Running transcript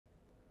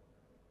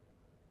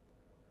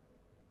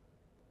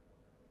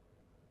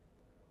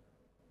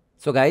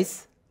So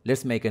guys,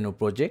 let's make a new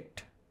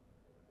project.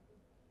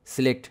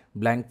 Select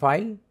blank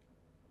file,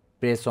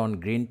 press on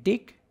green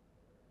tick,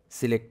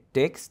 select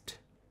text,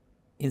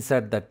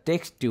 insert the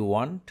text you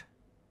want,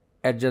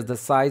 adjust the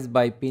size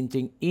by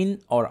pinching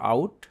in or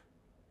out,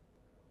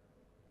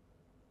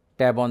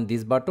 tap on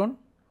this button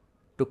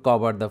to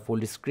cover the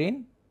full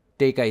screen,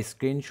 take a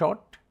screenshot,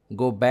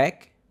 go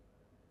back,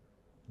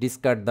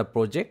 discard the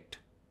project,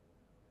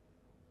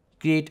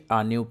 create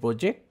a new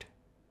project,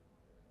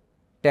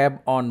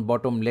 tab on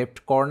bottom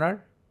left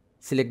corner,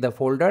 select the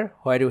folder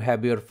where you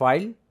have your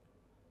file,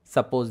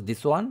 suppose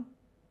this one,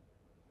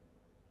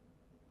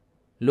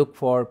 look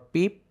for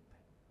pip,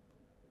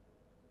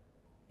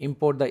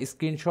 import the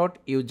screenshot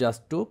you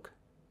just took,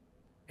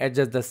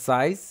 adjust the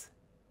size,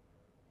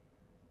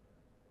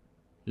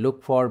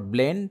 look for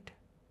blend,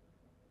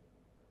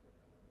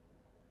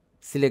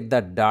 select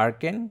the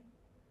darken,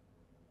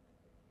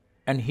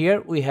 and here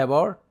we have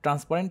our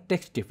transparent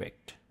text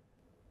effect.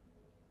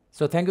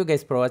 So thank you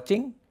guys for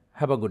watching.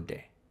 Have a good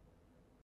day.